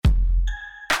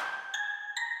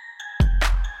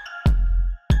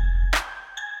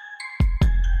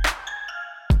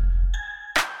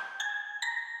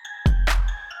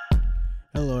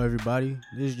everybody?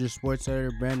 This is your sports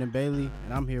editor, Brandon Bailey,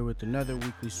 and I'm here with another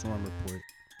weekly Swarm Report.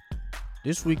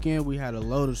 This weekend, we had a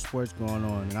load of sports going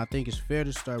on, and I think it's fair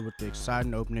to start with the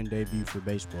exciting opening debut for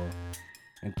baseball.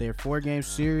 In their 4-game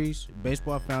series,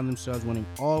 baseball found themselves winning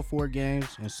all 4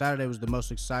 games, and Saturday was the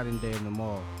most exciting day of them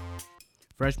all.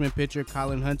 Freshman pitcher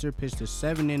Colin Hunter pitched a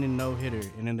 7-inning no-hitter,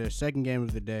 and in their second game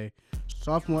of the day,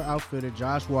 sophomore outfielder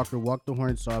Josh Walker walked the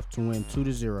Hornets off to win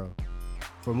 2-0.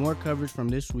 For more coverage from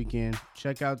this weekend,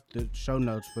 check out the show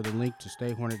notes for the link to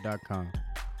stayhornet.com.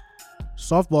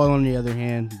 Softball, on the other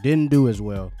hand, didn't do as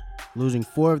well, losing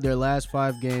 4 of their last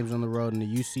 5 games on the road in the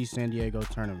UC San Diego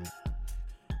tournament.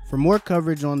 For more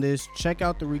coverage on this, check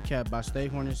out the recap by Stay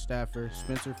Hornet staffer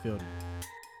Spencer Fielding.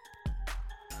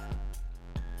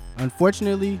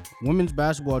 Unfortunately, women's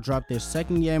basketball dropped their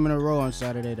second game in a row on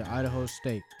Saturday to Idaho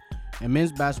State, and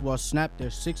men's basketball snapped their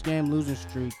 6-game losing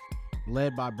streak,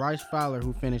 led by Bryce Fowler,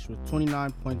 who finished with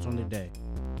 29 points on the day.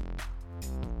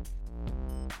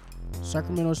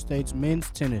 Sacramento State's men's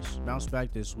tennis bounced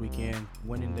back this weekend,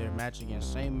 winning their match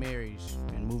against St. Mary's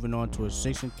and moving on to a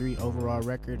 6-3 overall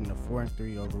record and a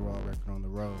 4-3 overall record on the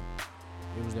road.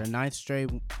 It was their 9th straight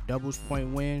doubles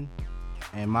point win,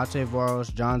 and Mate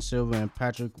Varos, John Silva, and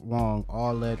Patrick Wong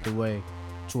all led the way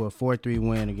to a 4-3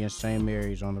 win against St.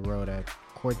 Mary's on the road at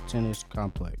Court Tennis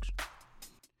Complex.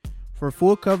 For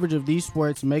full coverage of these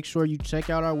sports, make sure you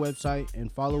check out our website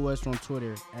and follow us on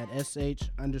Twitter at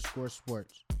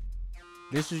 @sh_sports.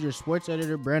 This is your sports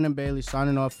editor, Brandon Bailey,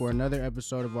 signing off for another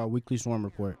episode of our weekly Swarm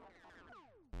Report.